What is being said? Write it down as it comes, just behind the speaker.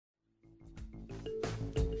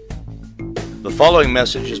The following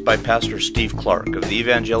message is by Pastor Steve Clark of the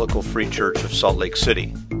Evangelical Free Church of Salt Lake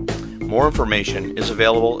City. More information is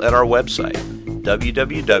available at our website,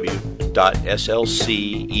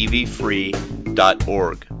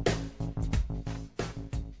 www.slcevfree.org.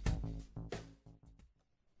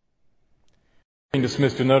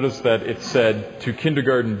 Dismissed, to notice that it said to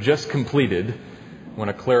kindergarten just completed. I want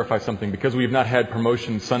to clarify something. Because we have not had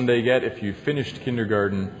promotion Sunday yet, if you finished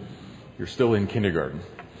kindergarten, you're still in kindergarten.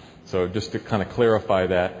 So just to kind of clarify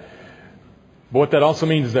that. But what that also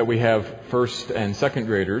means is that we have first and second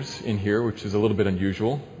graders in here, which is a little bit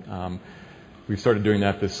unusual. We've started doing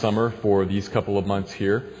that this summer for these couple of months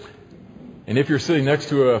here. And if you're sitting next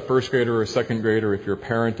to a first grader or a second grader, if you're a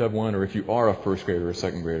parent of one, or if you are a first grader or a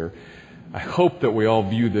second grader, I hope that we all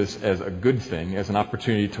view this as a good thing, as an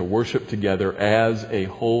opportunity to worship together as a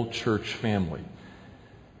whole church family.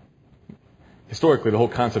 Historically, the whole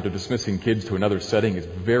concept of dismissing kids to another setting is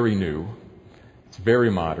very new. It's very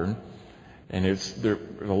modern. And there's a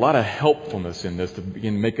lot of helpfulness in this to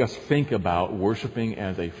begin to make us think about worshiping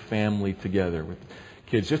as a family together with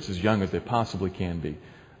kids just as young as they possibly can be.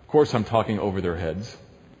 Of course, I'm talking over their heads.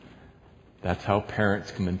 That's how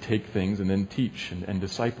parents can then take things and then teach and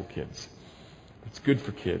disciple kids. It's good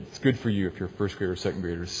for kids. It's good for you if you're a first grader or second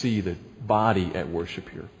grader to see the body at worship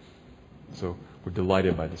here. So we're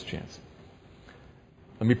delighted by this chance.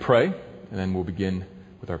 Let me pray, and then we'll begin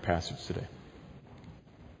with our passage today.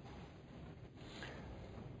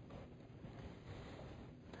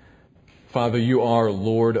 Father, you are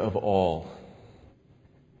Lord of all.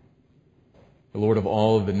 The Lord of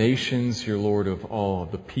all of the nations, you're Lord of all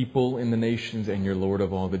of the people in the nations, and you're Lord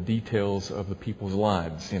of all the details of the people's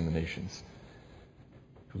lives in the nations.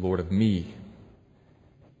 You're Lord of me,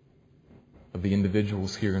 of the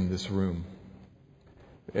individuals here in this room.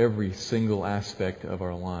 Every single aspect of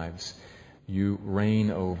our lives, you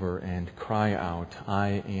reign over and cry out,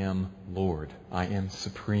 I am Lord, I am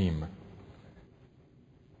supreme.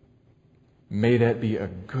 May that be a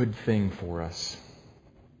good thing for us.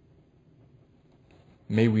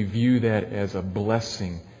 May we view that as a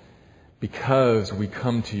blessing because we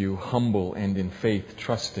come to you humble and in faith,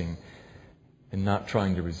 trusting and not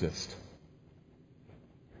trying to resist.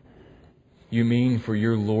 You mean for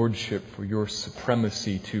your lordship, for your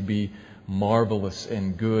supremacy to be marvelous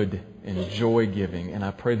and good and joy-giving, and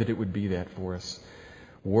I pray that it would be that for us.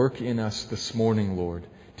 Work in us this morning, Lord,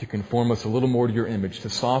 to conform us a little more to your image, to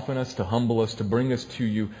soften us, to humble us, to bring us to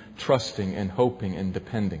you, trusting and hoping and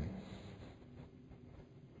depending.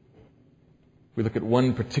 We look at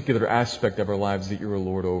one particular aspect of our lives that you're a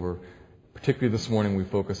Lord over. Particularly this morning, we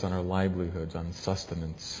focus on our livelihoods, on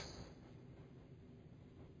sustenance.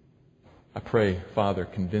 I pray, Father,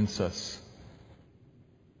 convince us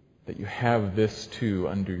that you have this too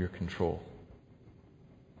under your control.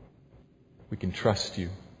 We can trust you.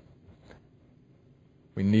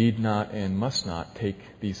 We need not and must not take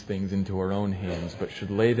these things into our own hands, but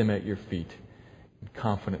should lay them at your feet in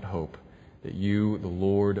confident hope that you, the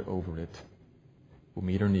Lord over it, will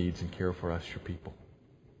meet our needs and care for us, your people.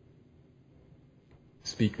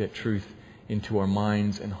 Speak that truth into our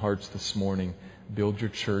minds and hearts this morning. Build your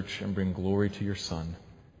church and bring glory to your Son.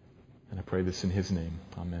 And I pray this in His name.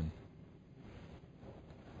 Amen.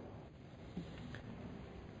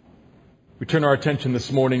 We turn our attention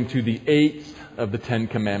this morning to the 8th of the 10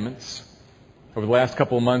 Commandments. Over the last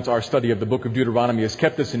couple of months, our study of the book of Deuteronomy has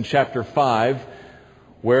kept us in chapter 5,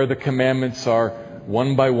 where the commandments are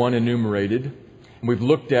one by one enumerated. And we've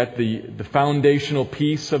looked at the foundational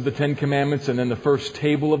piece of the 10 Commandments and then the first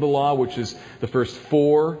table of the law, which is the first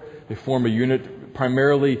 4. They form a unit,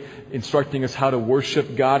 primarily instructing us how to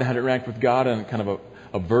worship God, how to interact with God on kind of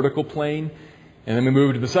a vertical plane. And then we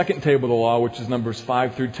move to the second table of the law, which is numbers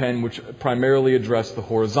 5 through 10, which primarily address the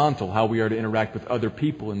horizontal, how we are to interact with other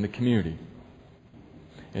people in the community.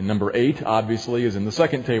 And number 8, obviously, is in the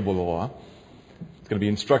second table of the law. It's going to be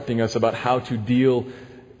instructing us about how to deal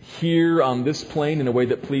here on this plane in a way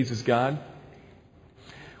that pleases God.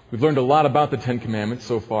 We've learned a lot about the 10 Commandments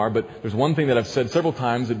so far, but there's one thing that I've said several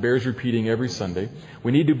times that bears repeating every Sunday.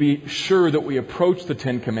 We need to be sure that we approach the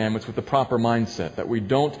 10 Commandments with the proper mindset, that we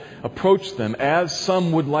don't approach them as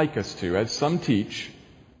some would like us to, as some teach.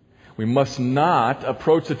 We must not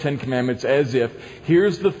approach the 10 Commandments as if,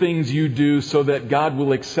 here's the things you do so that God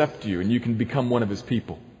will accept you and you can become one of His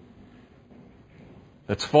people.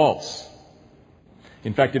 That's false.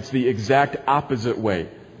 In fact, it's the exact opposite way.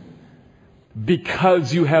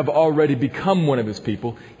 Because you have already become one of His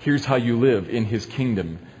people, here's how you live in His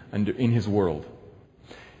kingdom and in His world.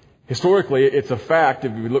 Historically, it's a fact,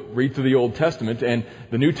 if we read through the Old Testament, and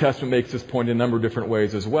the New Testament makes this point in a number of different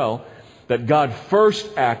ways as well, that God first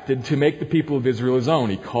acted to make the people of Israel His own.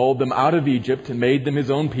 He called them out of Egypt and made them His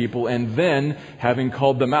own people, and then, having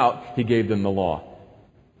called them out, He gave them the law.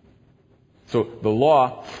 So the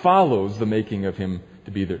law follows the making of them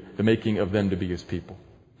to be His people.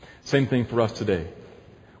 Same thing for us today.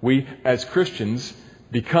 We, as Christians,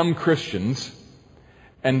 become Christians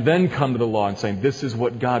and then come to the law and say, this is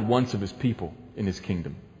what God wants of His people in His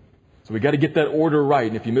kingdom. So we've got to get that order right.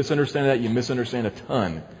 And if you misunderstand that, you misunderstand a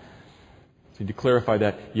ton. So you need to clarify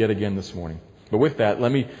that yet again this morning. But with that,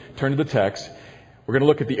 let me turn to the text. We're going to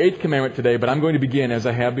look at the 8th commandment today, but I'm going to begin, as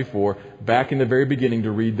I have before, back in the very beginning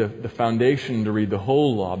to read the foundation, to read the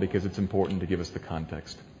whole law, because it's important to give us the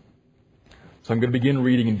context. So I'm going to begin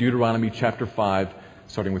reading in Deuteronomy chapter 5,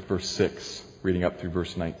 starting with verse 6, reading up through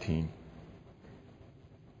verse 19.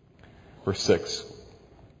 Verse 6.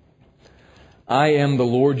 I am the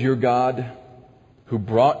Lord your God, who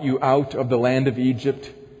brought you out of the land of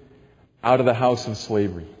Egypt, out of the house of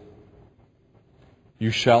slavery.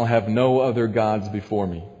 You shall have no other gods before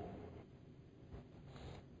me.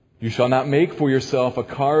 You shall not make for yourself a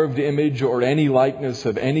carved image or any likeness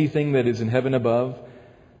of anything that is in heaven above,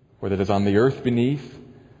 or that is on the earth beneath,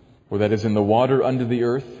 or that is in the water under the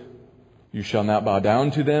earth. You shall not bow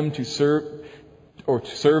down to them to serve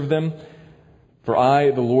them. For I,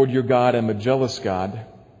 the Lord your God, am a jealous God,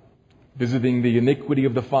 visiting the iniquity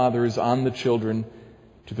of the fathers on the children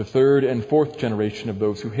to the 3rd and 4th generation of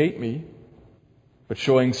those who hate me, but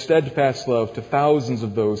showing steadfast love to thousands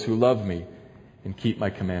of those who love me and keep my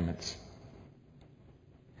commandments.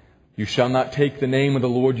 You shall not take the name of the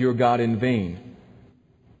Lord your God in vain,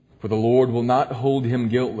 for the Lord will not hold him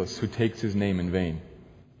guiltless who takes His name in vain.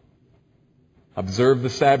 Observe the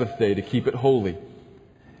Sabbath day to keep it holy,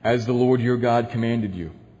 as the Lord your God commanded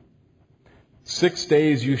you. 6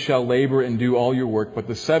 days you shall labor and do all your work, but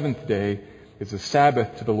the 7th day is a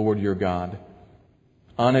Sabbath to the Lord your God.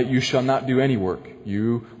 On it you shall not do any work,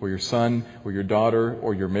 you or your son or your daughter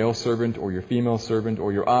or your male servant or your female servant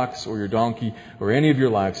or your ox or your donkey or any of your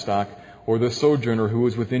livestock or the sojourner who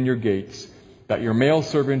is within your gates, that your male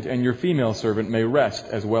servant and your female servant may rest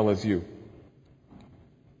as well as you.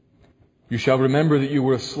 You shall remember that you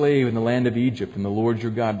were a slave in the land of Egypt, and the Lord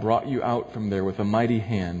your God brought you out from there with a mighty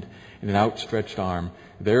hand and an outstretched arm.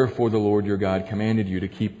 Therefore the Lord your God commanded you to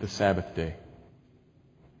keep the Sabbath day.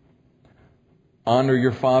 Honor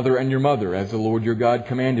your father and your mother, as the Lord your God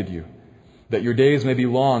commanded you, that your days may be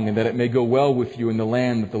long and that it may go well with you in the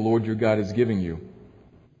land that the Lord your God is giving you.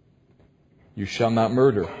 You shall not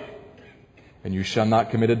murder, and you shall not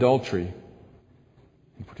commit adultery.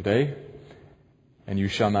 And for today, and you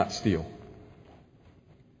shall not steal.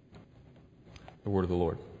 The word of the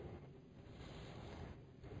Lord.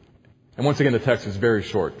 And once again, the text is very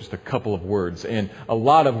short, just a couple of words. And a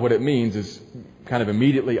lot of what it means is kind of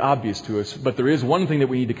immediately obvious to us. But there is one thing that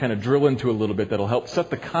we need to kind of drill into a little bit that'll help set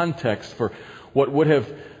the context for what would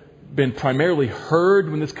have been primarily heard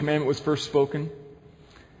when this commandment was first spoken.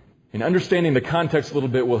 And understanding the context a little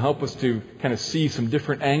bit will help us to kind of see some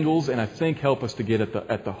different angles, and I think help us to get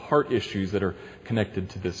at the heart issues that are connected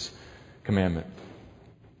to this commandment.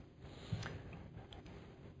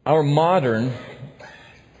 Our modern,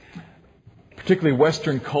 particularly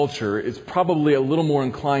Western culture, is probably a little more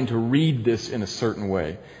inclined to read this in a certain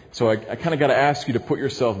way. So I kind of got to ask you to put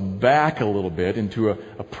yourself back a little bit into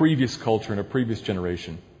a previous culture and a previous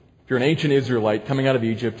generation. If you're an ancient Israelite coming out of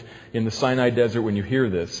Egypt in the Sinai desert, when you hear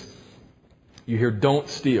this, you hear don't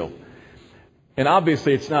steal. And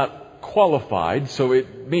obviously it's not qualified, so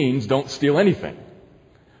it means don't steal anything.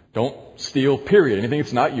 Don't steal, period. Anything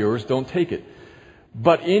that's not yours, don't take it.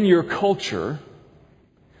 But in your culture,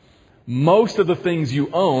 most of the things you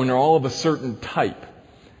own are all of a certain type.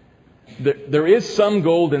 There is some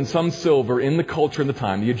gold and some silver in the culture in the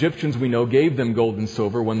time. The Egyptians, we know, gave them gold and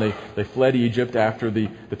silver when they fled Egypt after the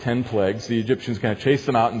 10 plagues. The Egyptians kind of chased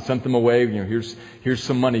them out and sent them away. Here's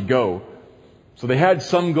some money, go. So they had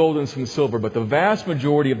some gold and some silver, but the vast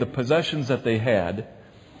majority of the possessions that they had,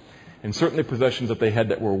 and certainly possessions that they had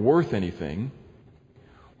that were worth anything,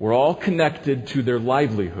 were all connected to their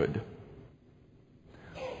livelihood.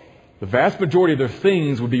 The vast majority of their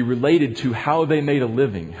things would be related to how they made a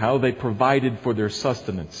living, how they provided for their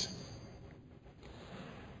sustenance.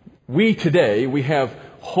 We today, we have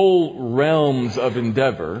whole realms of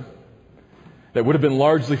endeavor that would have been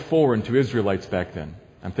largely foreign to Israelites back then.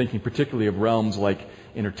 I'm thinking particularly of realms like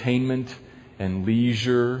entertainment and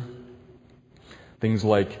leisure, things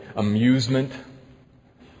like amusement.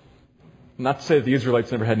 Not to say that the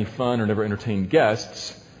Israelites never had any fun or never entertained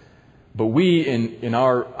guests, but we, in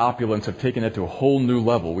our opulence, have taken that to a whole new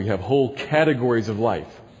level. We have whole categories of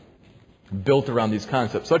life. built around these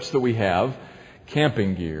concepts, such that we have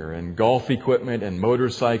camping gear and golf equipment and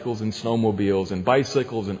motorcycles and snowmobiles and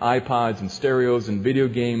bicycles and iPods and stereos and video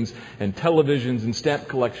games and televisions and stamp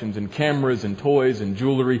collections and cameras and toys and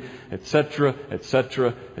jewelry, etc.,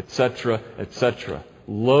 etc., etc., etc.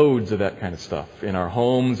 Loads of that kind of stuff in our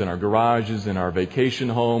homes, in our garages, in our vacation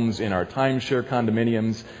homes, in our timeshare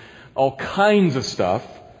condominiums. All kinds of stuff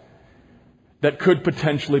that could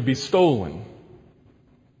potentially be stolen.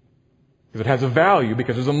 Because it has a value,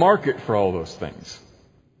 because there's a market for all those things.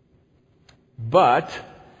 But,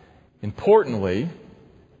 importantly,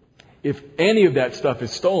 if any of that stuff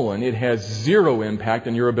is stolen, it has zero impact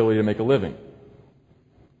on your ability to make a living.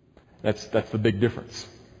 That's the big difference.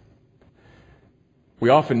 We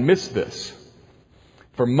often miss this.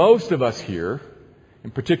 For most of us here,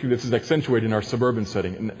 in particular this is accentuated in our suburban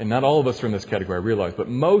setting, and not all of us are in this category, I realize, but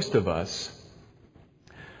most of us,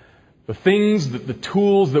 the things, the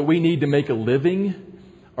tools that we need to make a living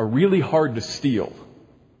are really hard to steal.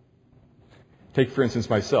 Take, for instance,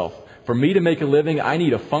 myself. For me to make a living, I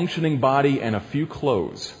need a functioning body and a few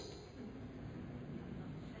clothes.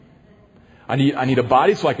 I need a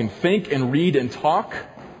body so I can think and read and talk,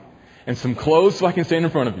 and some clothes so I can stand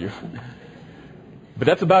in front of you. But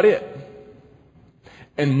that's about it.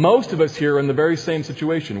 And most of us here are in the very same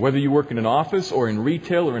situation. Whether you work in an office or in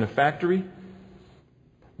retail or in a factory,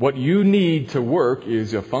 what you need to work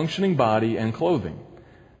is a functioning body and clothing.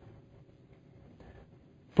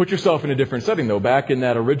 Put yourself in a different setting, though. Back in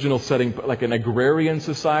that original setting, like an agrarian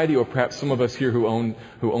society, or perhaps some of us here who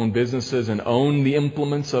own businesses and own the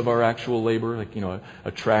implements of our actual labor, like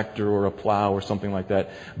a tractor or a plow or something like that.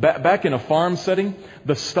 Back in a farm setting,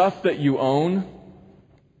 the stuff that you own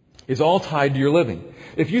is all tied to your living.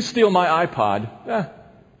 If you steal my iPod,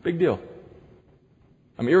 big deal.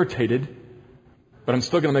 I'm irritated, but I'm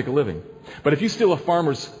still going to make a living. But if you steal a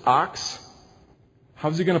farmer's ox,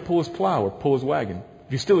 how's he going to pull his plow or pull his wagon?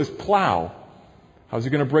 If you steal his plow, how's he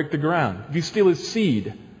going to break the ground? If you steal his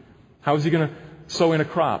seed, how is he going to sow in a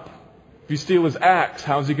crop? If you steal his axe,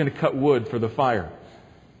 how is he going to cut wood for the fire?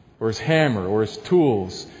 Or his hammer, or his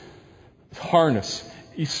tools, his harness.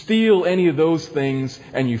 You steal any of those things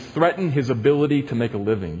and you threaten his ability to make a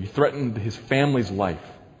living. You threaten his family's life.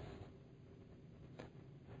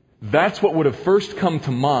 That's what would have first come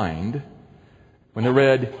to mind when they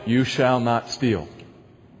read, "You shall not steal."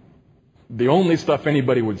 The only stuff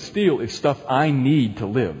anybody would steal is stuff I need to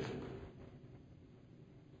live.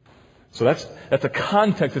 So that's a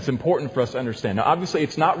context that's important for us to understand. Now, obviously,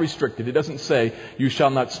 it's not restricted. It doesn't say, "You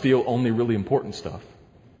shall not steal only really important stuff."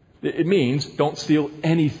 It means don't steal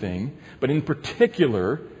anything. But in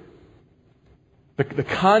particular, the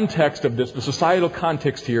context of this, the societal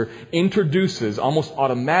context here, almost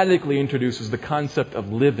automatically introduces the concept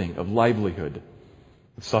of living, of livelihood,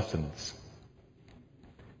 of sustenance.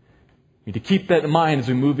 We need to keep that in mind as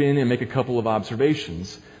we move in and make a couple of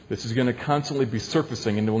observations. This is going to constantly be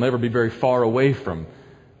surfacing, and it will never be very far away from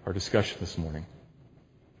our discussion this morning.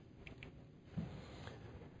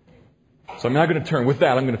 So I'm going to turn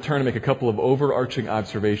and make a couple of overarching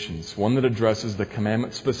observations. One that addresses the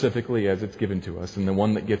commandment specifically as it's given to us, and the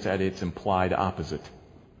one that gets at its implied opposite.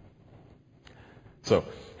 So,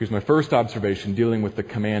 here's my first observation dealing with the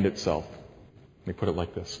command itself. Let me put it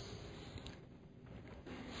like this.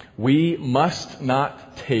 We must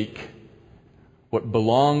not take what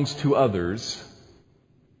belongs to others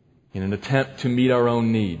in an attempt to meet our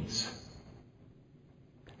own needs.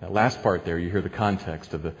 That last part there, you hear the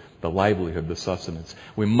context of the livelihood, the sustenance.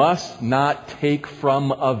 We must not take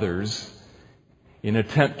from others in an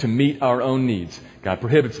attempt to meet our own needs. God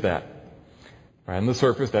prohibits that. Right on the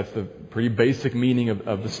surface, that's the pretty basic meaning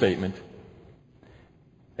of the statement.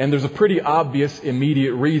 And there's a pretty obvious,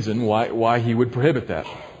 immediate reason why He would prohibit that.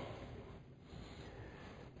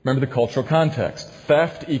 Remember the cultural context.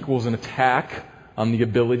 Theft equals an attack on the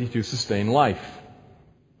ability to sustain life.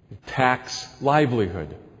 It attacks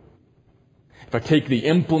livelihood. If I take the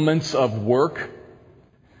implements of work,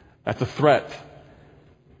 that's a threat.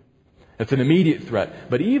 That's an immediate threat.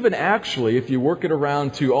 But even actually, if you work it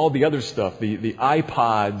around to all the other stuff, the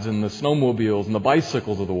iPods and the snowmobiles and the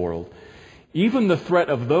bicycles of the world, even the threat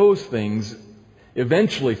of those things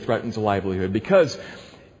eventually threatens a livelihood, because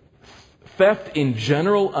theft in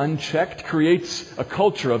general, unchecked, creates a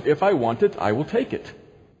culture of, if I want it, I will take it.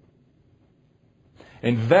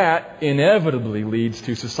 And that inevitably leads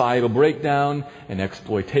to societal breakdown and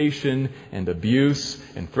exploitation and abuse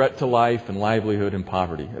and threat to life and livelihood and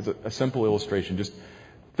poverty. As a simple illustration, just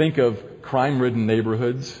think of crime-ridden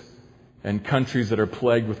neighborhoods and countries that are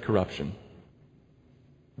plagued with corruption.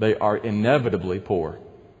 They are inevitably poor.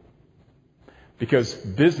 Because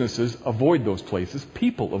businesses avoid those places.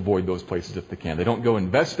 People avoid those places if they can. They don't go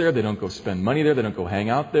invest there. They don't go spend money there. They don't go hang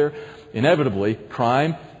out there. Inevitably,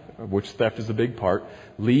 crime, of which theft is a big part,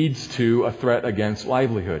 leads to a threat against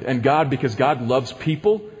livelihood. And God, because God loves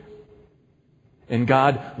people, and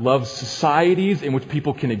God loves societies in which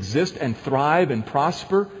people can exist and thrive and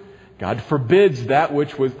prosper, God forbids that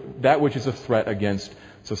which is a threat against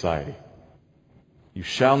society. You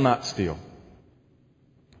shall not steal.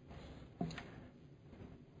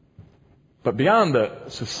 But beyond the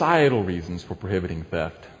societal reasons for prohibiting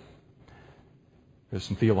theft, there's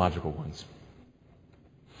some theological ones.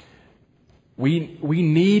 We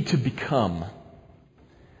need to become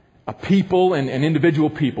a people and individual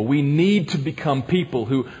people. We need to become people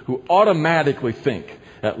who automatically think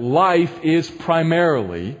that life is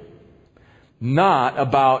primarily not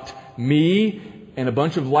about me and a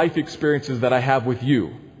bunch of life experiences that I have with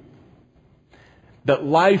you. That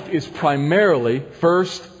life is primarily,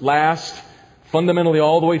 first, last, fundamentally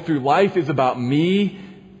all the way through, life is about me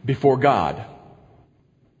before God.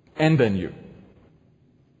 And then you.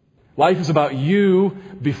 Life is about you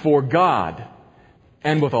before God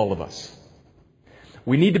and with all of us.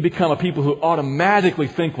 We need to become a people who automatically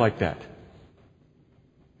think like that.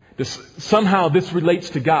 Somehow this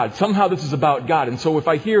relates to God. Somehow this is about God. And so if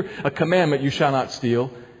I hear a commandment, you shall not steal,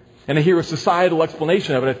 and I hear a societal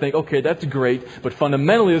explanation of it, I think, okay, that's great, but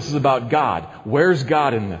fundamentally this is about God. Where's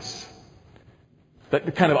God in this?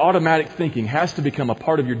 That kind of automatic thinking has to become a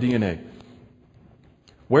part of your DNA.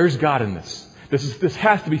 Where's God in this? This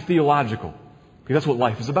has to be theological, because that's what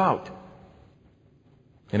life is about.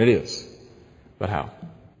 And it is. But how?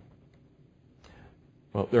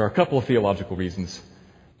 Well, there are a couple of theological reasons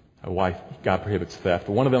why God prohibits theft.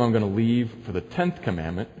 But one of them I'm going to leave for the 10th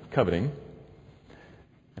commandment, coveting,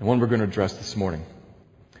 and one we're going to address this morning.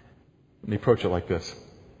 Let me approach it like this.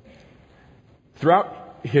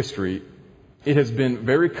 Throughout history, it has been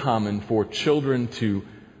very common for children to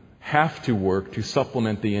have to work to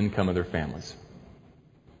supplement the income of their families.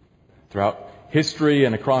 Throughout history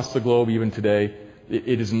and across the globe, even today,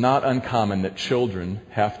 it is not uncommon that children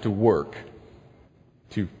have to work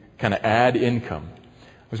to kind of add income.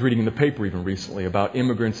 I was reading in the paper even recently about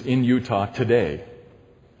immigrants in Utah today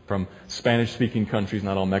from Spanish-speaking countries,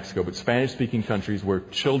 not all Mexico, but Spanish-speaking countries where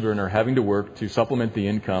children are having to work to supplement the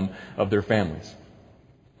income of their families.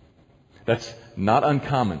 That's not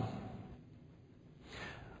uncommon.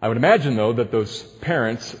 I would imagine, though, that those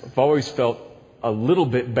parents have always felt a little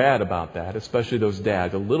bit bad about that, especially those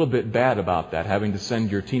dads, a little bit bad about that, having to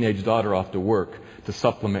send your teenage daughter off to work to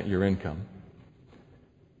supplement your income.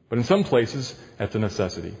 But in some places, that's a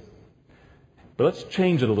necessity. But let's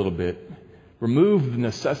change it a little bit. Remove the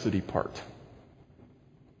necessity part.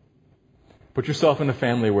 Put yourself in a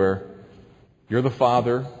family where you're the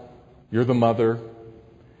father, you're the mother,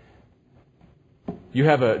 you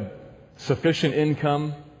have a sufficient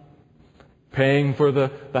income, paying for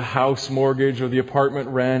the house mortgage or the apartment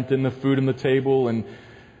rent and the food on the table, and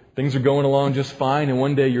things are going along just fine, and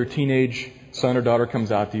one day your teenage son or daughter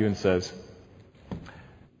comes out to you and says,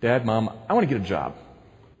 Dad, Mom, I want to get a job.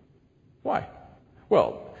 Why?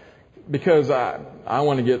 Well, because I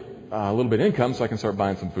want to get a little bit of income so I can start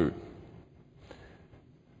buying some food.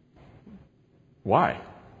 Why?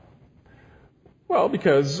 Well,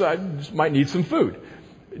 because I just might need some food.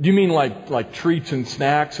 Do you mean like treats and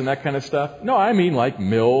snacks and that kind of stuff? No, I mean like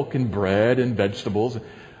milk and bread and vegetables.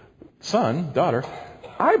 Son, daughter,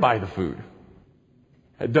 I buy the food.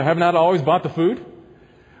 Have not always bought the food?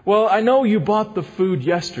 Well, I know you bought the food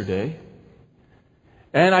yesterday,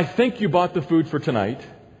 and I think you bought the food for tonight,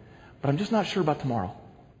 but I'm just not sure about tomorrow.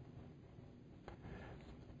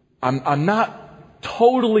 I'm not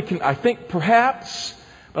totally, I think perhaps,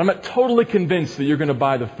 but I'm not totally convinced that you're going to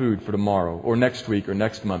buy the food for tomorrow or next week or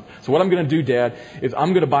next month. So what I'm going to do, Dad, is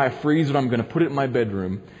I'm going to buy a freezer, I'm going to put it in my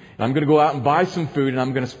bedroom, and I'm going to go out and buy some food, and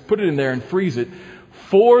I'm going to put it in there and freeze it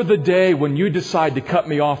for the day when you decide to cut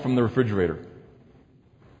me off from the refrigerator.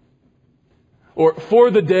 Or for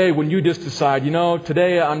the day when you just decide,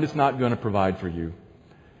 today I'm just not going to provide for you.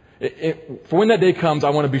 For when that day comes,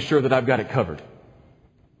 I want to be sure that I've got it covered.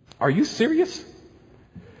 Are you serious?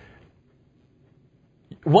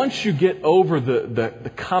 Once you get over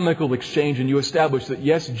the comical exchange and you establish that,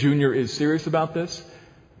 yes, Junior is serious about this,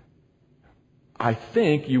 I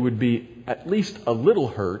think you would be at least a little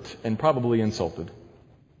hurt and probably insulted.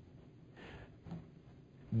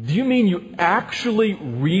 Do you mean you actually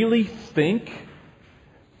really think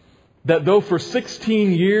that though for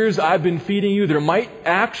 16 years I've been feeding you, there might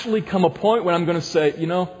actually come a point when I'm going to say,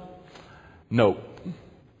 no. You're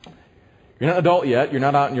not an adult yet. You're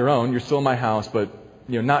not out on your own. You're still in my house, but,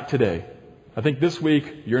 not today. I think this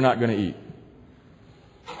week you're not going to eat.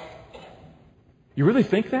 You really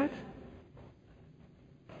think that?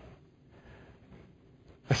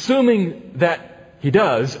 Assuming that he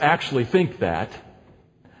does actually think that,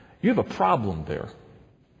 you have a problem there.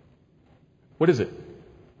 What is it?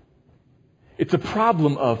 It's a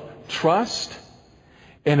problem of trust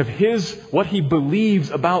and of what he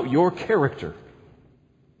believes about your character.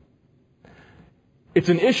 It's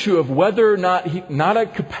an issue of whether or not a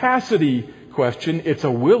capacity question, it's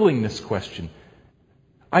a willingness question.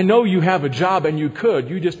 I know you have a job and you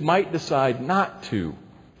just might decide not to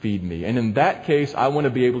feed me. And in that case, I want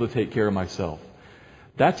to be able to take care of myself.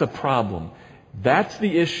 That's a problem. That's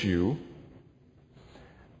the issue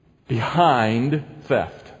behind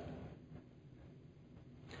theft.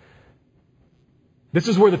 This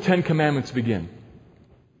is where the Ten Commandments begin.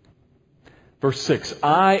 Verse 6,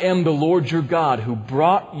 I am the Lord your God who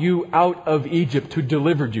brought you out of Egypt, who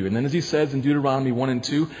delivered you. And then as he says in Deuteronomy 1 and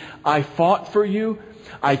 2, I fought for you.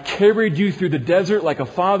 I carried you through the desert like a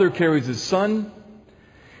father carries his son.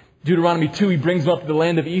 Deuteronomy 2, he brings them up to the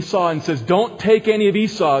land of Esau and says, don't take any of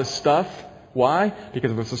Esau's stuff. Why?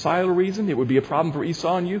 Because of a societal reason? It would be a problem for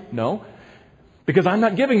Esau and you? No. Because I'm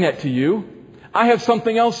not giving that to you. I have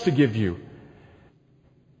something else to give you.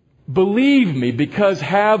 Believe me, because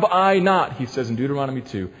have I not, he says in Deuteronomy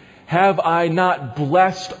 2, have I not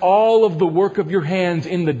blessed all of the work of your hands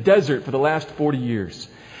in the desert for the last 40 years?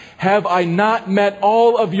 Have I not met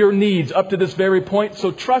all of your needs up to this very point?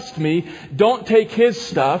 So trust me, don't take his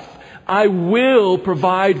stuff. I will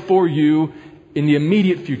provide for you in the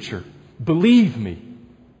immediate future. Believe me.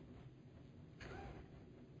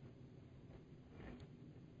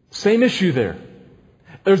 Same issue there.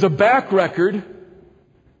 There's a back record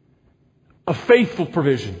of faithful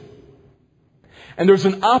provision. And there's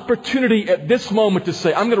an opportunity at this moment to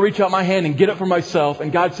say, I'm going to reach out my hand and get it for myself.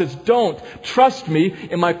 And God says, don't. Trust me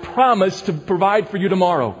in my promise to provide for you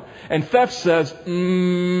tomorrow. And theft says,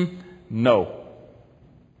 no.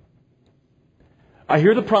 I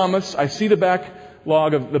hear the promise. I see the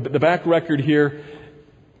backlog of the back record here.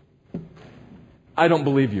 I don't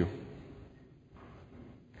believe you.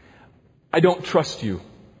 I don't trust you.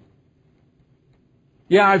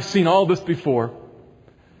 Yeah, I've seen all this before.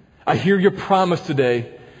 I hear your promise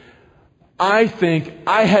today. I think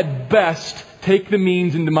I had best take the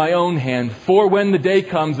means into my own hand for when the day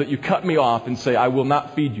comes that you cut me off and say, I will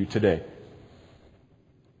not feed you today.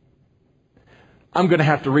 I'm going to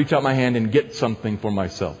have to reach out my hand and get something for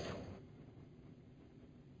myself.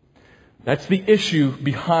 That's the issue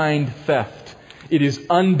behind theft. It is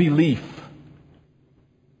unbelief.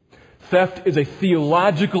 Theft is a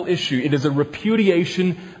theological issue. It is a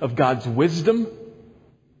repudiation of God's wisdom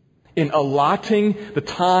in allotting the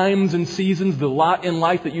times and seasons, the lot in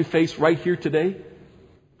life that you face right here today.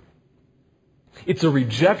 It's a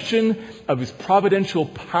rejection of His providential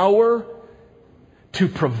power to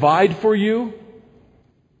provide for you.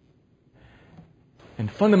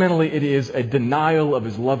 And fundamentally, it is a denial of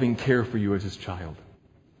His loving care for you as His child.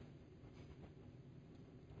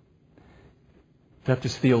 Theft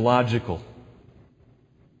is theological.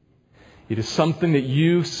 It is something that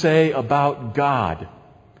you say about God.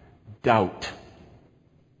 Doubt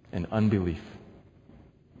and unbelief.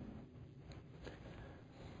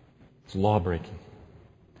 It's law-breaking.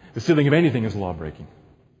 The stealing of anything is law-breaking.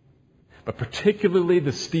 But particularly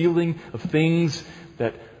the stealing of things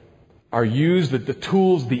that are used, the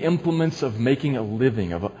tools, the implements of making a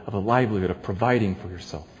living, of a livelihood, of providing for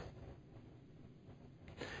yourself.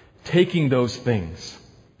 Taking those things.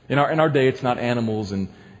 In our day, it's not animals and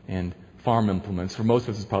farm implements. For most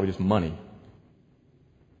of us, it's probably just money.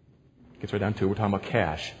 Gets right down to it. We're talking about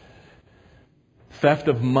cash. Theft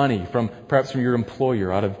of money perhaps from your employer,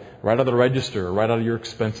 right out of the register, or right out of your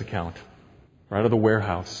expense account, right out of the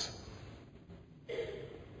warehouse.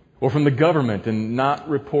 Or from the government and not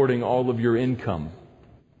reporting all of your income.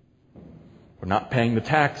 Or not paying the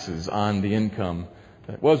taxes on the income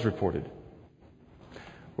that was reported.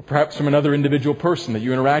 Or perhaps from another individual person that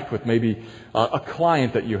you interact with, maybe a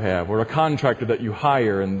client that you have, or a contractor that you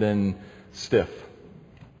hire and then stiff.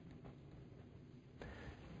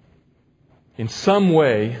 In some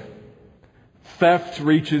way, theft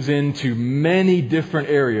reaches into many different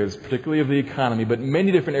areas, particularly of the economy, but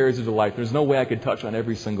many different areas of your life. There's no way I could touch on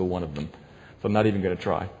every single one of them, so I'm not even going to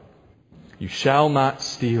try. You shall not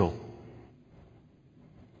steal.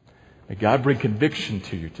 May God bring conviction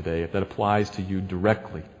to you today if that applies to you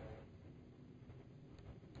directly.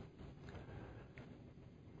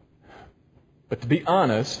 But to be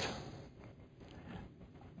honest,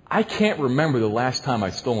 I can't remember the last time I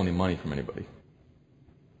stole any money from anybody.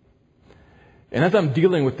 And as I'm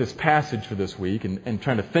dealing with this passage for this week and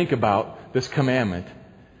trying to think about this commandment,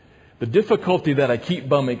 the difficulty that I keep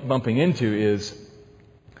bumping into is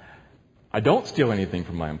I don't steal anything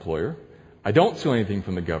from my employer. I don't steal anything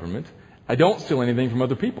from the government. I don't steal anything from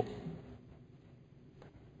other people.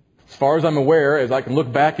 As far as I'm aware, as I can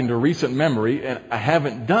look back into recent memory, and I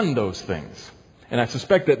haven't done those things. And I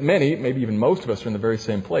suspect that many, maybe even most of us, are in the very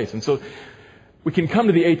same place. And so we can come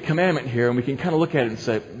to the 8th commandment here and we can kind of look at it and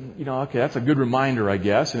say, okay, that's a good reminder, I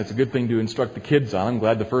guess, and it's a good thing to instruct the kids on. I'm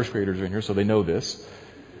glad the first graders are in here so they know this.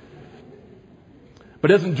 But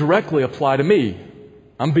it doesn't directly apply to me.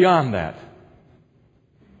 I'm beyond that.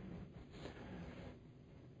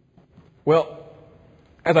 Well,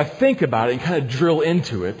 as I think about it and kind of drill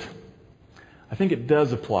into it, I think it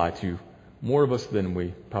does apply to more of us than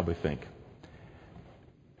we probably think.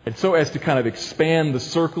 And so as to kind of expand the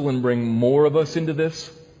circle and bring more of us into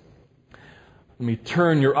this, let me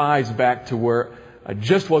turn your eyes back to where I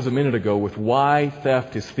just was a minute ago with why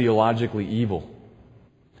theft is theologically evil.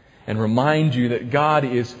 And remind you that God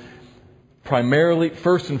is primarily,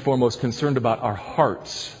 first and foremost, concerned about our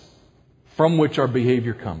hearts from which our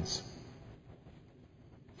behavior comes.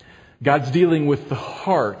 God's dealing with the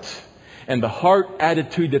heart, and the heart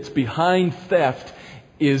attitude that's behind theft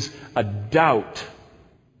is a doubt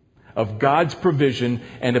of God's provision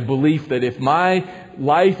and a belief that if my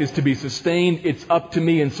life is to be sustained, it's up to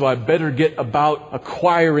me, and so I better get about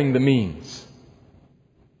acquiring the means.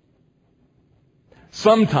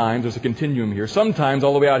 Sometimes, there's a continuum here, sometimes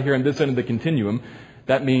all the way out here on this end of the continuum,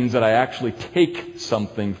 that means that I actually take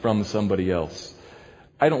something from somebody else.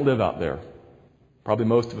 I don't live out there. Probably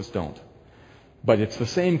most of us don't. But it's the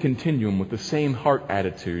same continuum with the same heart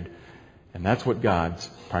attitude, and that's what God's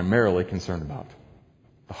primarily concerned about.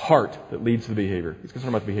 The heart that leads to the behavior. He's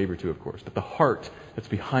concerned about the behavior too, of course, but the heart that's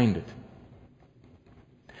behind it.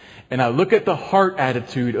 And I look at the heart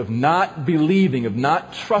attitude of not believing, of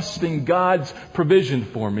not trusting God's provision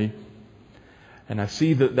for me, and I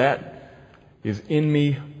see that that is in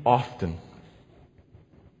me often.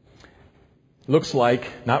 Looks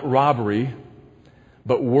like not robbery,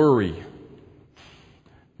 but worry,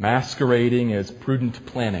 masquerading as prudent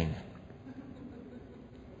planning.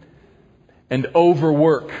 And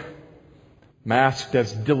overwork, masked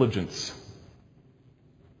as diligence.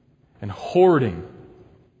 And hoarding,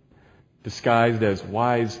 disguised as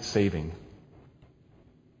wise saving.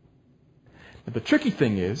 But the tricky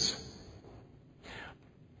thing is,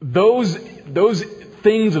 those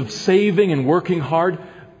things of saving and working hard,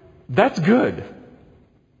 that's good.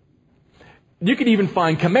 You could even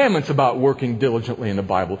find commandments about working diligently in the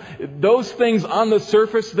Bible. Those things on the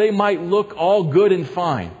surface, they might look all good and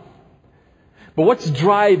fine. But what's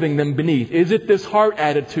driving them beneath? Is it this heart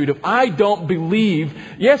attitude of, I don't believe,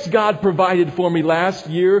 yes, God provided for me last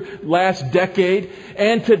year, last decade,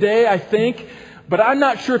 and today, I think, but I'm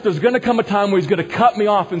not sure if there's going to come a time where He's going to cut me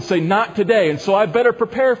off and say, not today. And so I better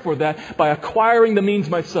prepare for that by acquiring the means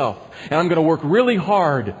myself. And I'm going to work really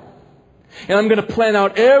hard. And I'm going to plan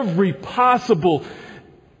out every possible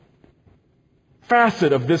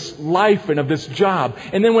facet of this life and of this job.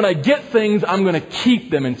 And then when I get things, I'm going to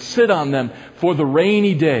keep them and sit on them for the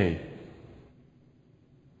rainy day.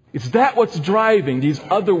 Is that what's driving these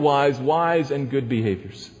otherwise wise and good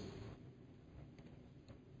behaviors?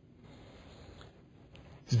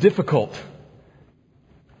 It's difficult.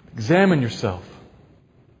 Examine yourself.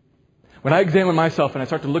 When I examine myself and I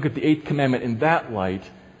start to look at the 8th commandment in that light,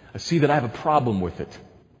 I see that I have a problem with it.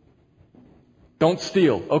 Don't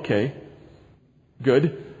steal. Okay.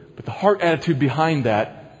 Good. But the heart attitude behind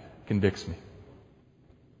that convicts me.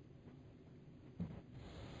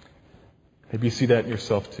 Maybe you see that in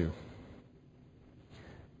yourself too.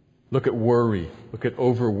 Look at worry. Look at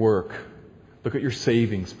overwork. Look at your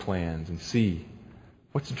savings plans and see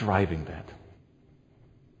what's driving that.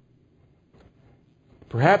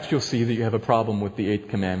 Perhaps you'll see that you have a problem with the 8th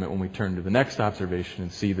commandment when we turn to the next observation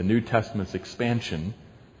and see the New Testament's expansion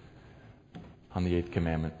on the 8th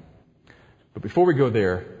commandment. But before we go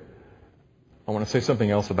there, I want to say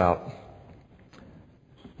something else about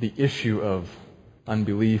the issue of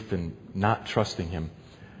unbelief and not trusting Him.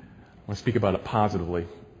 I want to speak about it positively.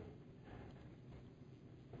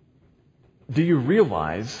 Do you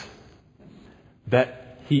realize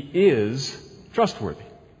that He is trustworthy?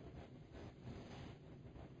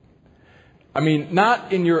 I mean,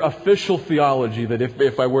 not in your official theology that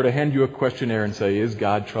if I were to hand you a questionnaire and say, is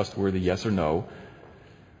God trustworthy, yes or no?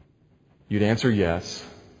 You'd answer yes.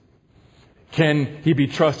 Can He be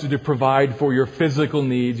trusted to provide for your physical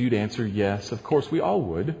needs? You'd answer yes. Of course, we all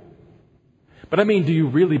would. But I mean, do you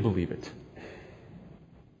really believe it?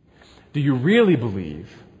 Do you really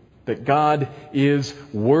believe that God is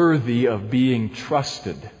worthy of being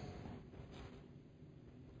trusted.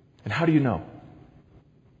 And how do you know?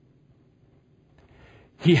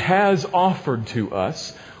 He has offered to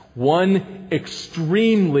us one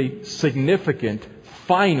extremely significant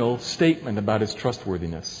final statement about His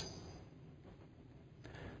trustworthiness.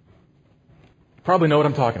 You probably know what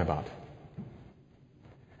I'm talking about.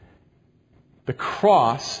 The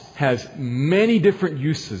cross has many different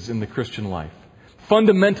uses in the Christian life.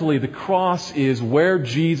 Fundamentally, the cross is where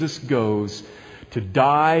Jesus goes to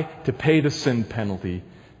die to pay the sin penalty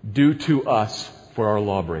due to us for our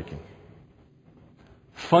lawbreaking.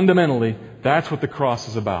 Fundamentally, that's what the cross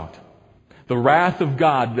is about. The wrath of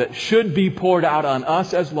God that should be poured out on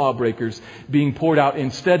us as lawbreakers being poured out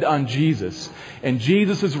instead on Jesus. And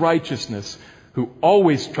Jesus' righteousness, who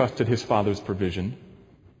always trusted His Father's provision,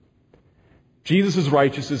 Jesus'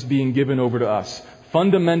 righteousness being given over to us.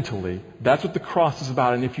 Fundamentally, that's what the cross is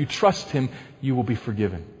about. And if you trust Him, you will be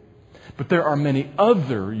forgiven. But there are many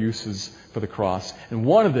other uses for the cross. And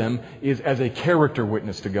one of them is as a character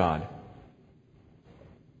witness to God.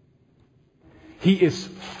 He is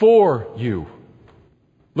for you.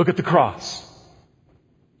 Look at the cross.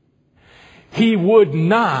 He would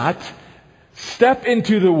not step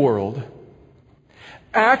into the world,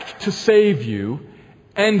 act to save you,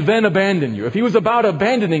 and then abandon you. If He was about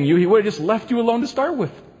abandoning you, He would have just left you alone to start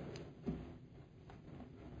with.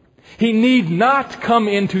 He need not come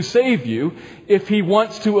in to save you if He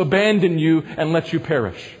wants to abandon you and let you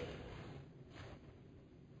perish.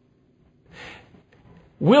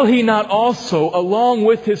 Will He not also, along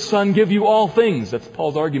with His Son, give you all things? That's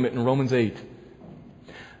Paul's argument in Romans 8.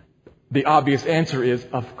 The obvious answer is,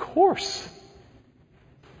 of course.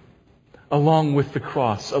 Along with the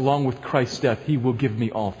cross, along with Christ's death, He will give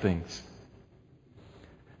me all things.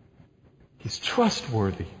 He's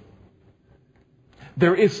trustworthy.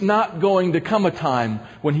 There is not going to come a time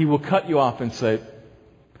when He will cut you off and say,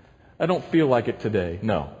 I don't feel like it today.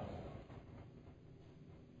 No.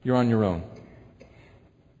 You're on your own.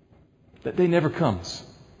 That day never comes.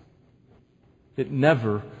 It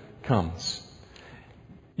never comes.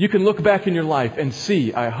 You can look back in your life and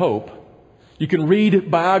see, I hope, you can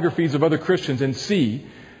read biographies of other Christians and see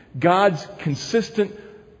God's consistent,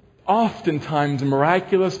 oftentimes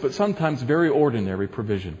miraculous, but sometimes very ordinary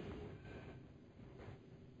provision.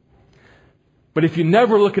 But if you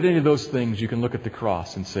never look at any of those things, you can look at the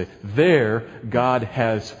cross and say, there God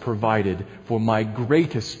has provided for my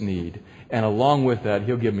greatest need. And along with that,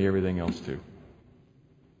 He'll give me everything else too.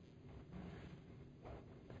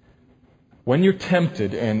 When you're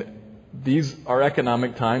tempted, and these are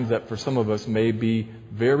economic times that for some of us may be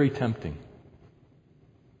very tempting,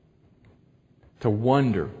 to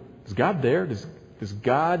wonder, is God there? Does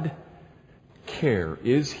God care?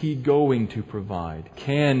 Is He going to provide?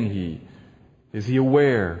 Can He? Is He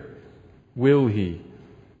aware? Will He?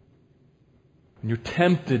 When you're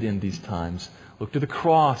tempted in these times, look to the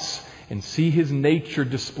cross and see His nature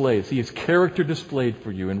displayed, see His character displayed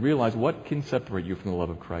for you, and realize what can separate you from the love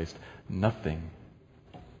of Christ. Nothing.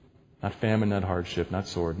 Not famine, not hardship, not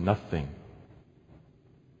sword, nothing.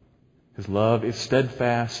 His love is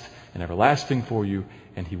steadfast and everlasting for you,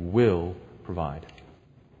 and He will provide.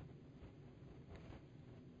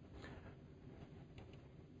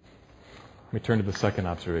 Let me turn to the second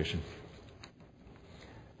observation.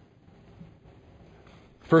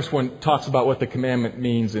 First one talks about what the commandment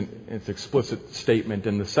means in its explicit statement,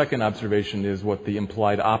 and the second observation is what the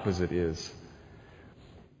implied opposite is.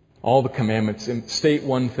 All the commandments state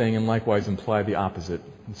one thing and likewise imply the opposite.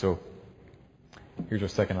 And so, here's our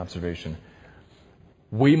second observation.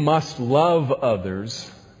 We must love others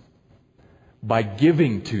by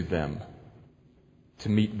giving to them to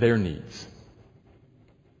meet their needs.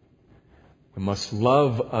 We must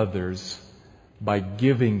love others by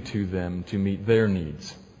giving to them to meet their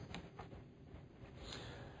needs.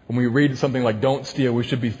 When we read something like don't steal, we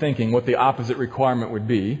should be thinking what the opposite requirement would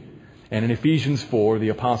be. And in Ephesians 4, the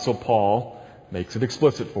Apostle Paul makes it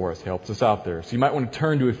explicit for us, helps us out there. So you might want to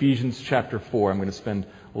turn to Ephesians chapter 4. I'm going to spend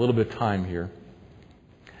a little bit of time here.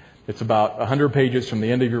 It's about 100 pages from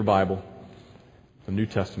the end of your Bible, the New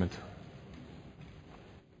Testament.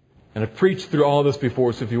 And I've preached through all of this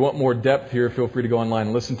before, so if you want more depth here, feel free to go online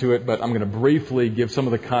and listen to it. But I'm going to briefly give some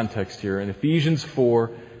of the context here. In Ephesians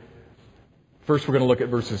 4, first we're going to look at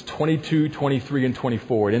verses 22, 23, and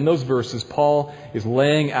 24. And in those verses, Paul is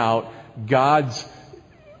laying out God's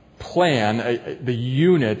plan, the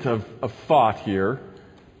unit of thought here.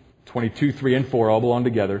 22, 3, and 4 all belong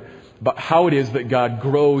together. But how it is that God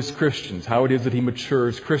grows Christians, how it is that He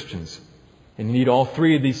matures Christians. And you need all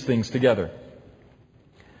three of these things together.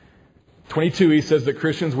 22, he says that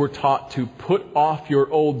Christians were taught to put off your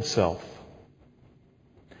old self.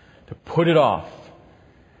 To put it off.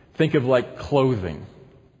 Think of like clothing.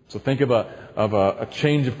 So think of a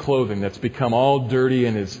change of clothing that's become all dirty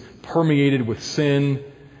and is permeated with sin.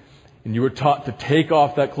 And you were taught to take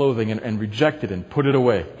off that clothing and reject it and put it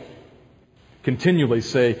away. Continually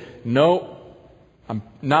say, no, I'm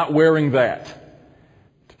not wearing that.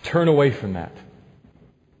 To turn away from that.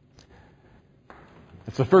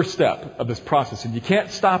 That's the first step of this process. And you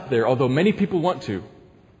can't stop there, although many people want to.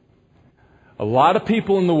 A lot of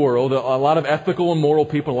people in the world, a lot of ethical and moral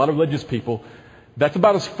people, a lot of religious people, that's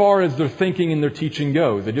about as far as their thinking and their teaching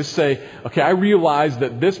goes. They just say, okay, I realize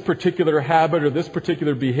that this particular habit or this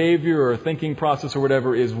particular behavior or thinking process or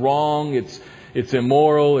whatever is wrong, it's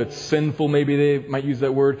immoral, it's sinful, maybe they might use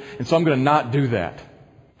that word, and so I'm going to not do that.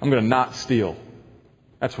 I'm going to not steal.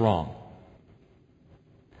 That's wrong.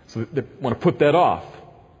 So they want to put that off.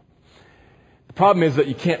 The problem is that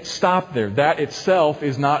you can't stop there. That itself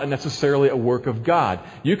is not necessarily a work of God.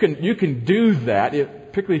 You can do that,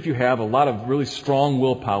 particularly if you have a lot of really strong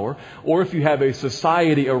willpower, or if you have a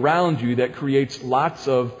society around you that creates lots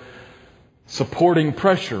of supporting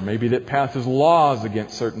pressure, maybe that passes laws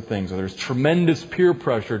against certain things, or there's tremendous peer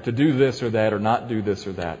pressure to do this or that, or not do this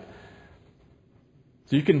or that.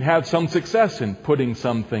 So you can have some success in putting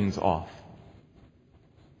some things off.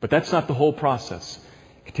 But that's not the whole process.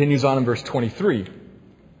 Continues on in verse 23.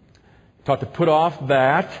 Taught to put off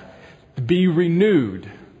that, to be renewed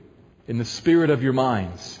in the spirit of your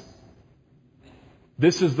minds.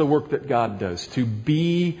 This is the work that God does, to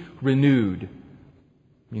be renewed. It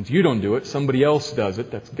means you don't do it, somebody else does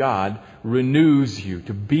it. That's God renews you.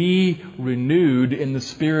 To be renewed in the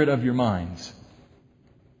spirit of your minds.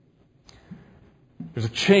 There's a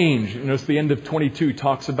change. Notice the end of 22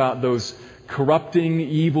 talks about those corrupting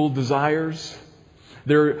evil desires.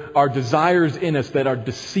 There are desires in us that are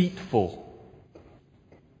deceitful,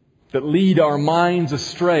 that lead our minds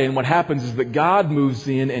astray. And what happens is that God moves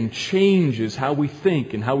in and changes how we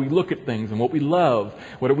think and how we look at things and what we love,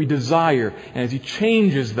 what we desire. And as He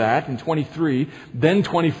changes that in 23, then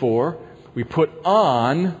 24, we put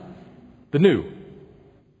on the new,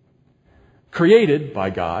 created by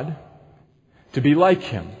God to be like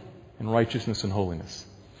Him in righteousness and holiness.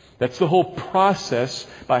 That's the whole process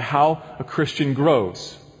by how a Christian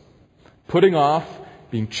grows. Putting off,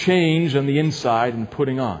 being changed on the inside, and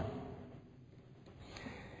putting on.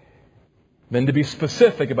 Then to be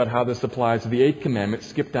specific about how this applies to the 8th commandment,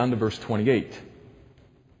 skip down to verse 28.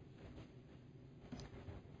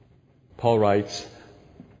 Paul writes,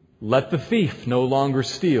 let the thief no longer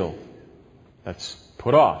steal. That's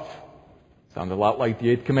put off. Sounds a lot like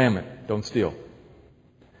the 8th commandment. Don't steal.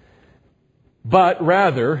 But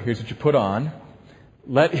rather, here's what you put on,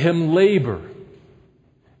 let him labor,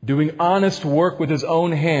 doing honest work with his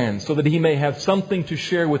own hands, so that he may have something to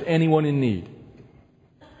share with anyone in need.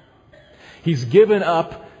 He's given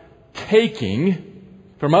up taking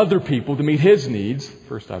from other people to meet his needs,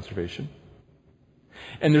 first observation.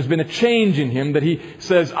 And there's been a change in him that he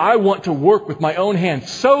says, I want to work with my own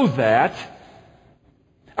hands so that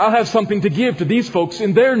I'll have something to give to these folks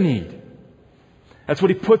in their need. That's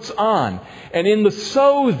what he puts on. And in the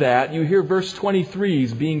so that, you hear verse 23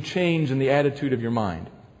 is being changed in the attitude of your mind.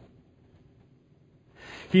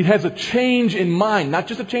 He has a change in mind, not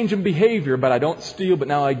just a change in behavior, but I don't steal, but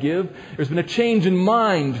now I give. There's been a change in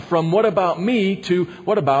mind from what about me to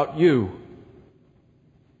what about you?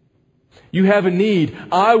 You have a need.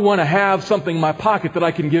 I want to have something in my pocket that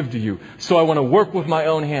I can give to you. So I want to work with my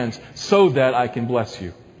own hands so that I can bless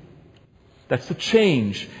you. That's the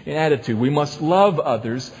change in attitude. We must love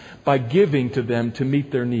others by giving to them to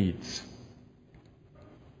meet their needs.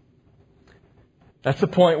 That's the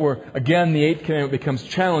point where, again, the 8th commandment becomes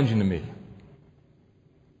challenging to me.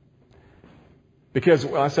 Because,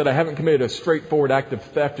 I said I haven't committed a straightforward act of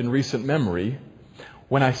theft in recent memory.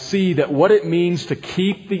 When I see that what it means to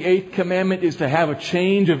keep the 8th commandment is to have a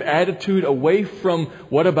change of attitude away from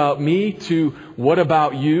what about me to what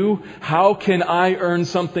about you? How can I earn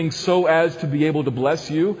something so as to be able to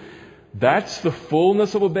bless you? That's the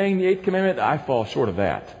fullness of obeying the 8th commandment. I fall short of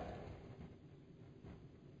that.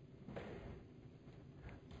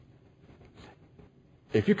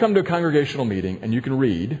 If you come to a congregational meeting and you can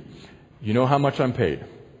read, you know how much I'm paid.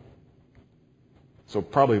 So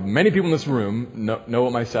probably many people in this room know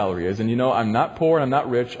what my salary is. And you know I'm not poor, I'm not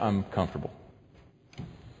rich, I'm comfortable.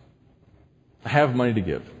 I have money to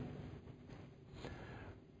give.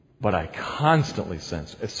 But I constantly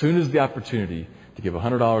sense, as soon as the opportunity to give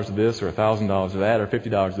 $100 of this or $1,000 of that or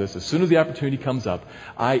 $50 of this, as soon as the opportunity comes up,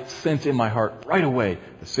 I sense in my heart right away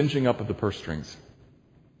the cinching up of the purse strings.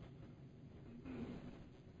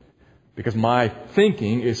 because my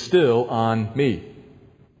thinking is still on me.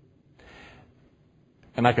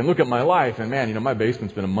 And I can look at my life and, man, my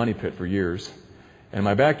basement's been a money pit for years. And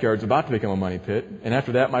my backyard's about to become a money pit. And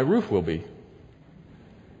after that, my roof will be.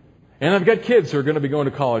 And I've got kids who are going to be going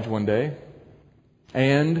to college one day.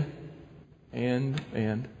 And.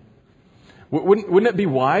 Wouldn't it be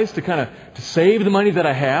wise to to save the money that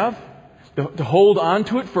I have? To hold on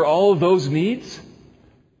to it for all of those needs?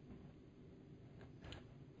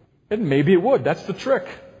 And maybe it would. That's the trick.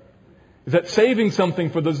 Is that saving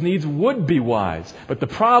something for those needs would be wise. But the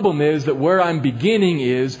problem is that where I'm beginning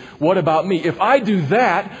is, what about me? If I do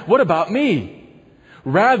that, what about me?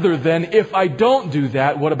 Rather than, if I don't do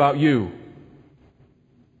that, what about you?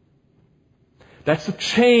 That's the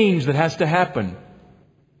change that has to happen.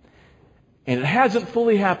 And it hasn't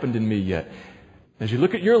fully happened in me yet. As you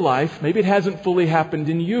look at your life, maybe it hasn't fully happened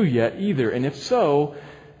in you yet either. And if so,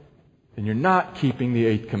 then you're not keeping the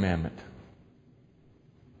 8th commandment.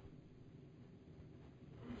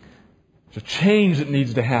 There's a change that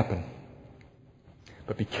needs to happen.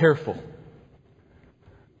 But be careful.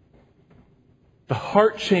 The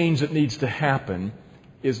heart change that needs to happen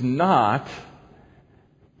is not,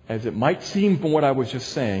 as it might seem from what I was just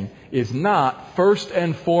saying, is not first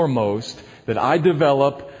and foremost that I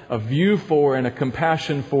develop a view for and a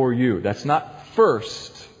compassion for you. That's not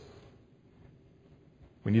first.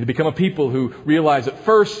 We need to become a people who realize that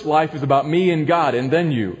first life is about me and God, and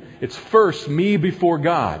then you. It's first me before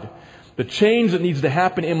God. The change that needs to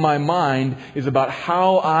happen in my mind is about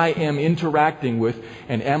how I am interacting with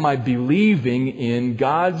and am I believing in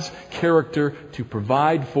God's character to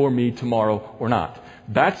provide for me tomorrow or not.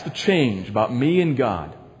 That's the change about me and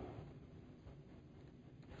God.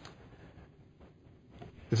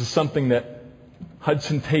 This is something that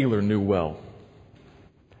Hudson Taylor knew well.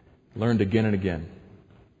 Learned again and again.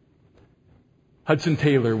 Hudson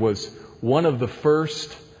Taylor was one of the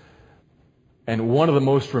first and one of the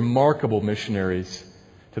most remarkable missionaries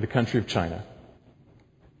to the country of China.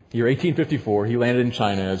 Year 1854, he landed in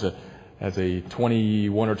China as a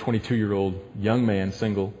 21 or 22-year-old young man,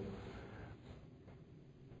 single.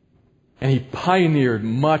 And he pioneered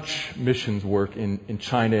much missions work in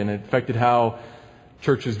China, and it affected how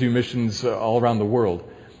churches do missions all around the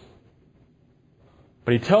world.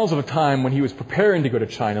 But he tells of a time when he was preparing to go to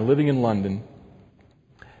China, living in London,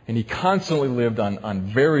 and he constantly lived on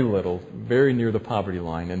very little, very near the poverty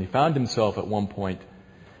line. And he found himself at one point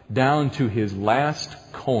down to his last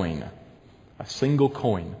coin, a single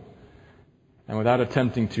coin. And without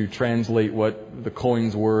attempting to translate what the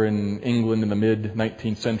coins were in England in the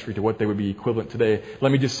mid-19th century to what they would be equivalent today,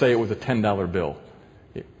 let me just say it was a $10 bill.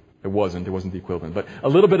 It wasn't the equivalent. But a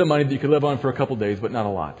little bit of money that you could live on for a couple days, but not a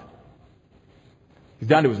lot. He's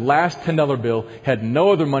down to his last $10 bill, had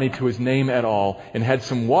no other money to his name at all, and had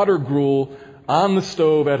some water gruel on the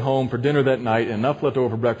stove at home for dinner that night and enough left over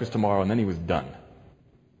for breakfast tomorrow, and then he was done.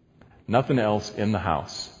 Nothing else in the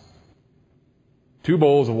house. 2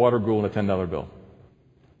 bowls of water gruel and a $10 bill.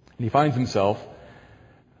 And he finds himself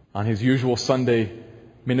on his usual Sunday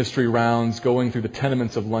ministry rounds going through the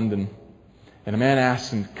tenements of London, and a man asks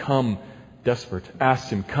him, come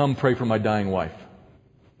pray for my dying wife.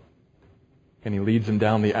 And he leads him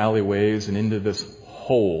down the alleyways and into this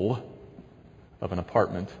hole of an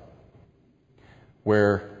apartment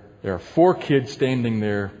where there are 4 kids standing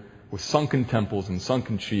there with sunken temples and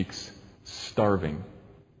sunken cheeks, starving.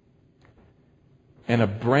 And a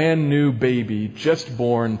brand new baby just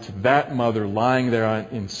born to that mother lying there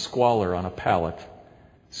in squalor on a pallet,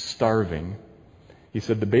 starving. He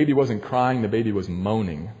said the baby wasn't crying, the baby was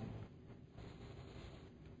moaning.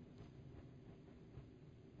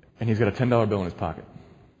 And he's got a $10 bill in his pocket.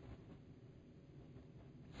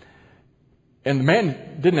 And the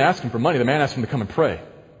man didn't ask him for money. The man asked him to come and pray.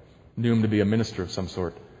 Knew him to be a minister of some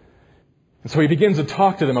sort. And so he begins to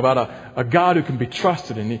talk to them about a God who can be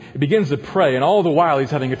trusted. And he begins to pray. And all the while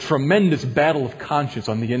he's having a tremendous battle of conscience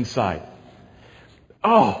on the inside.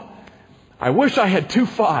 Oh, I wish I had 2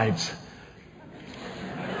 5s.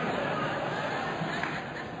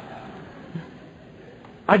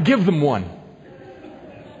 I'd give them 1.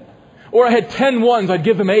 Or I had 10 ones, I'd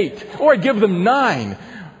give them 8. Or I'd give them 9.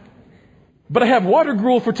 But I have water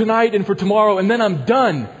gruel for tonight and for tomorrow, and then I'm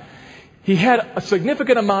done. He had a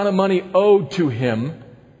significant amount of money owed to him,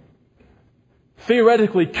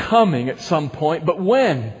 theoretically coming at some point, but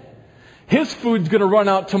when? His food's going to run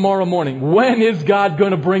out tomorrow morning. When is God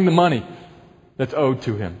going to bring the money that's owed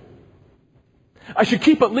to him? I should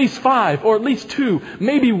keep at least 5 or at least 2,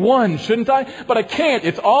 maybe 1, shouldn't I? But I can't.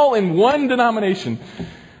 It's all in one denomination.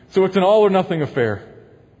 So it's an all or nothing affair.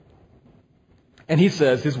 And he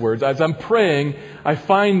says, his words, as I'm praying, I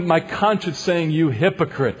find my conscience saying, "You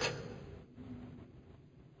hypocrite."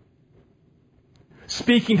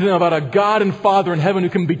 Speaking to them about a God and Father in heaven who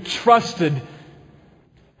can be trusted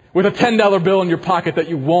with a $10 bill in your pocket that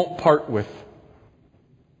you won't part with.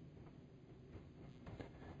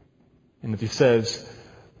 And he says,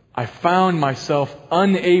 I found myself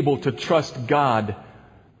unable to trust God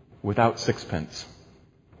without sixpence.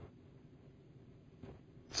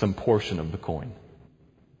 Some portion of the coin.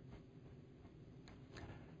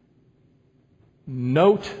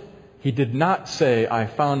 Note, he did not say, I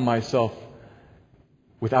found myself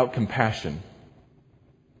without compassion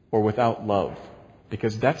or without love,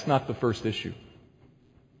 because that's not the first issue.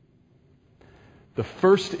 The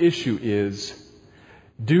first issue is,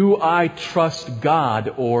 do I trust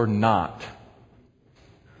God or not?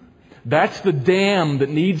 That's the dam that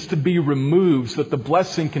needs to be removed so that the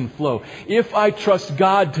blessing can flow. If I trust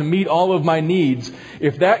God to meet all of my needs,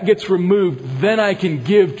 if that gets removed, then I can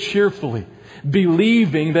give cheerfully,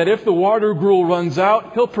 believing that if the water gruel runs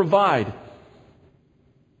out, He'll provide.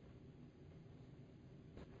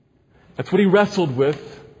 That's what he wrestled with.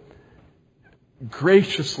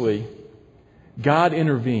 Graciously, God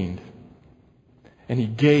intervened. And He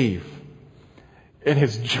gave. And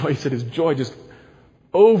his joy, he said his joy just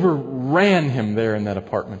overran him there in that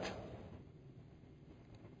apartment.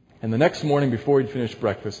 And the next morning, before he'd finished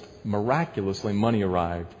breakfast, miraculously money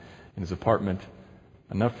arrived in his apartment,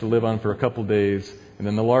 enough to live on for a couple days, and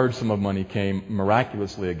then the large sum of money came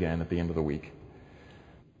miraculously again at the end of the week.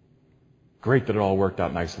 Great that it all worked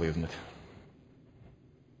out nicely, isn't it?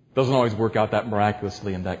 Doesn't always work out that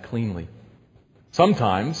miraculously and that cleanly.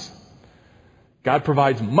 Sometimes God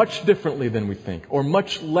provides much differently than we think, or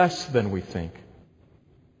much less than we think.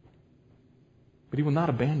 But He will not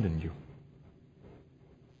abandon you.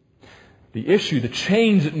 The issue, the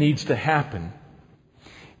change that needs to happen,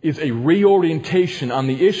 is a reorientation on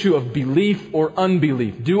the issue of belief or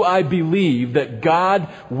unbelief. Do I believe that God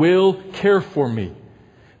will care for me?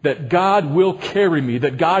 That God will carry me?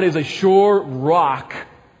 That God is a sure rock?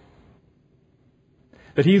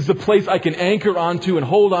 That He's the place I can anchor onto and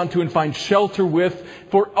hold onto and find shelter with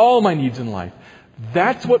for all my needs in life?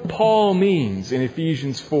 That's what Paul means in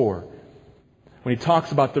Ephesians 4. When he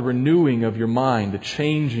talks about the renewing of your mind, the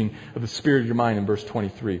changing of the spirit of your mind in verse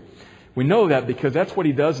 23. We know that because that's what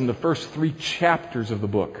he does in the first 3 chapters of the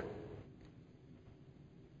book.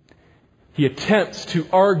 He attempts to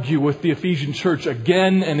argue with the Ephesian church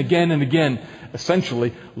again and again and again.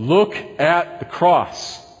 Essentially, look at the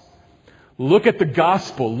cross. Look at the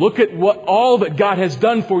gospel. Look at what all that God has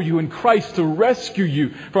done for you in Christ to rescue you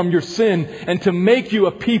from your sin and to make you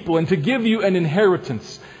a people and to give you an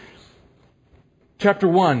inheritance. Chapter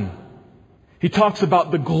 1, he talks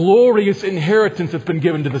about the glorious inheritance that's been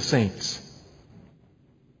given to the saints.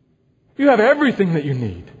 You have everything that you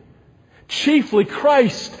need. Chiefly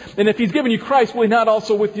Christ. And if He's given you Christ, will He not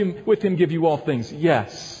also with Him give you all things?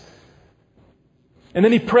 Yes. And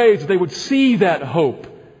then he prays that they would see that hope.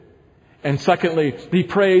 And secondly, he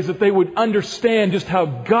prays that they would understand just how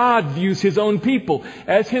God views His own people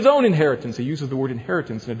as His own inheritance. He uses the word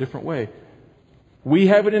inheritance in a different way. We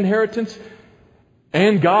have an inheritance,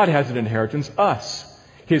 and God has an inheritance, us,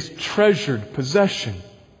 His treasured possession.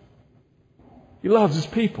 He loves His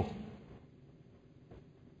people.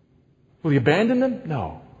 Will He abandon them?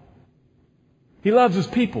 No. He loves His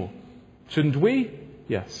people. Shouldn't we?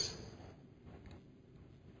 Yes.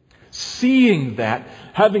 Seeing that,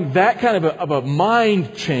 having that kind of a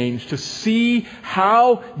mind change to see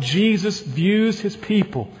how Jesus views His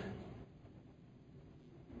people.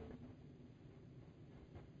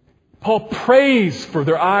 Paul prays for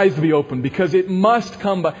their eyes to be opened because it must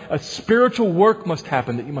come by a spiritual work must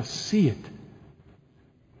happen that you must see it.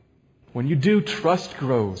 When you do, trust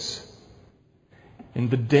grows. And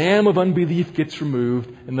the dam of unbelief gets removed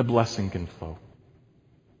and the blessing can flow.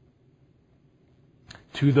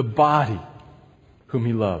 To the body whom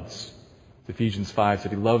He loves. Ephesians 5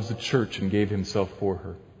 said He loves the church and gave Himself for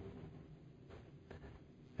her.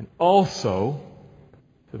 And also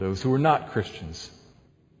to those who are not Christians.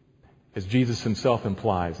 As Jesus Himself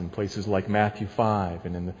implies in places like Matthew 5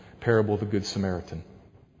 and in the parable of the Good Samaritan.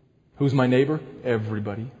 Who's my neighbor?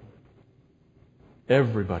 Everybody.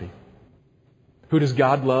 Everybody. Who does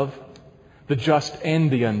God love? The just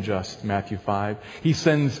and the unjust, Matthew 5. He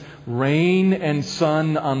sends rain and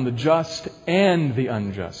sun on the just and the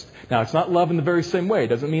unjust. Now, it's not love in the very same way. It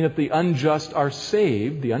doesn't mean that the unjust are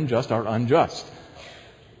saved. The unjust are unjust.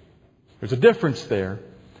 There's a difference there.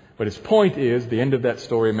 But his point is, the end of that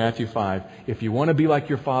story, Matthew 5, if you want to be like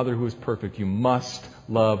your Father who is perfect, you must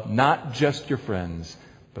love not just your friends,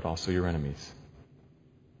 but also your enemies.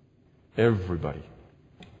 Everybody.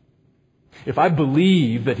 If I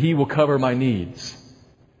believe that He will cover my needs,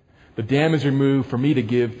 the dam is removed for me to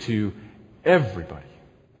give to everybody.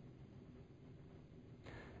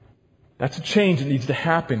 That's a change that needs to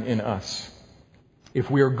happen in us if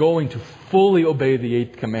we are going to fully obey the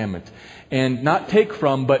 8th commandment and not take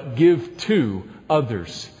from, but give to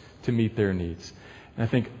others to meet their needs. And I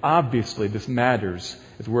think obviously this matters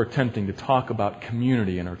as we're attempting to talk about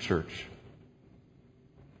community in our church.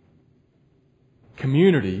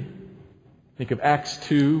 Community, think of Acts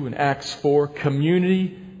 2 and Acts 4,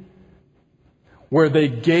 community where they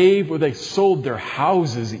gave, where they sold their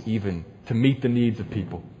houses even to meet the needs of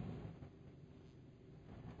people.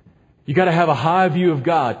 You got to have a high view of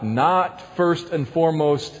God, not first and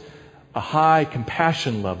foremost a high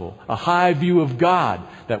compassion level, a high view of God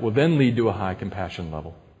that will then lead to a high compassion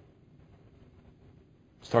level.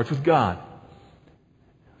 It starts with God.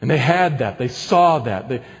 And they had that. They saw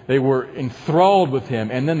that. They were enthralled with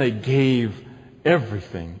Him, and then they gave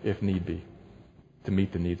everything, if need be, to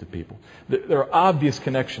meet the needs of people. There are obvious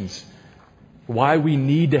connections why we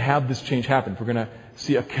need to have this change happen. We're going to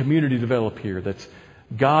see a community develop here that's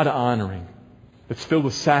God-honoring, that's filled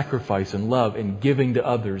with sacrifice and love and giving to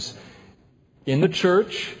others in the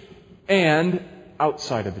church and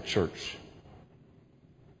outside of the church.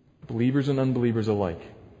 Believers and unbelievers alike.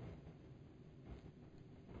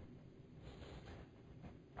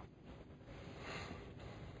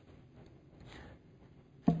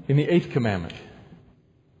 In the 8th commandment,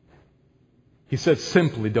 He says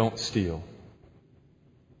simply, don't steal.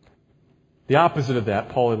 The opposite of that,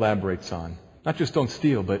 Paul elaborates on. Not just don't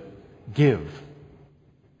steal, but give.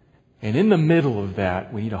 And in the middle of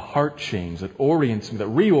that, we need a heart change that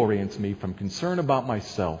reorients me from concern about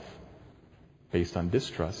myself, based on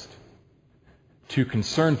distrust, to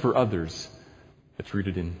concern for others that's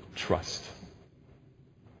rooted in trust.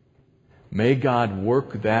 May God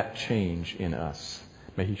work that change in us.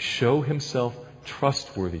 May He show Himself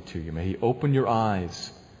trustworthy to you. May He open your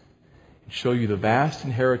eyes and show you the vast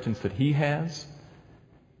inheritance that He has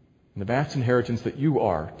and the vast inheritance that you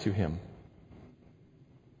are to Him.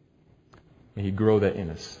 May He grow that in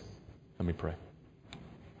us. Let me pray.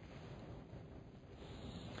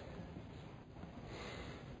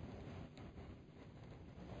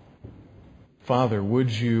 Father,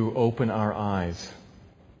 would You open our eyes?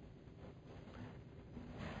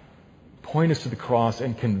 Point us to the cross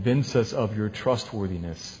and convince us of Your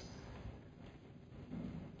trustworthiness,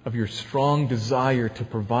 of Your strong desire to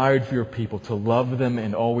provide for Your people, to love them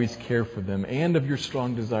and always care for them, and of Your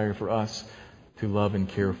strong desire for us to love and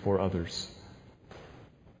care for others.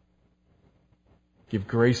 Give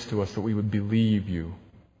grace to us that we would believe You.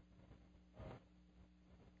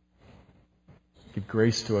 Give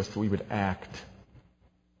grace to us that we would act.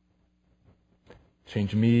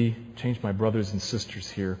 Change me, change my brothers and sisters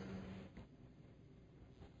here.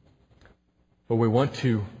 But we want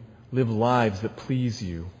to live lives that please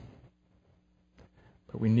You.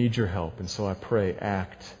 But we need Your help, and so I pray,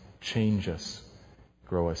 act, change us,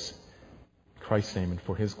 grow us. In Christ's name and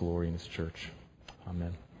for His glory in His church.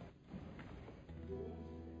 Amen.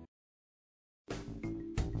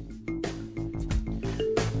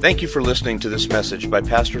 Thank you for listening to this message by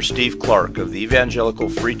Pastor Steve Clark of the Evangelical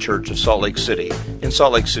Free Church of Salt Lake City in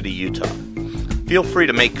Salt Lake City, Utah. Feel free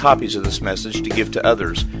to make copies of this message to give to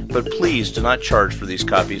others, but please do not charge for these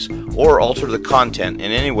copies or alter the content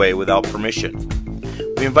in any way without permission.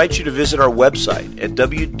 We invite you to visit our website at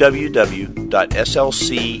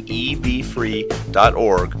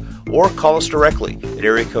www.slcevfree.org or call us directly at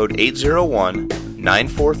area code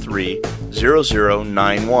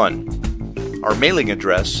 801-943-0091. Our mailing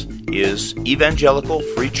address is Evangelical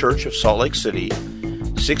Free Church of Salt Lake City,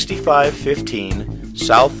 6515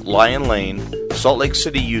 South Lion Lane, Salt Lake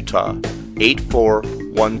City, Utah,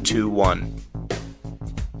 84121.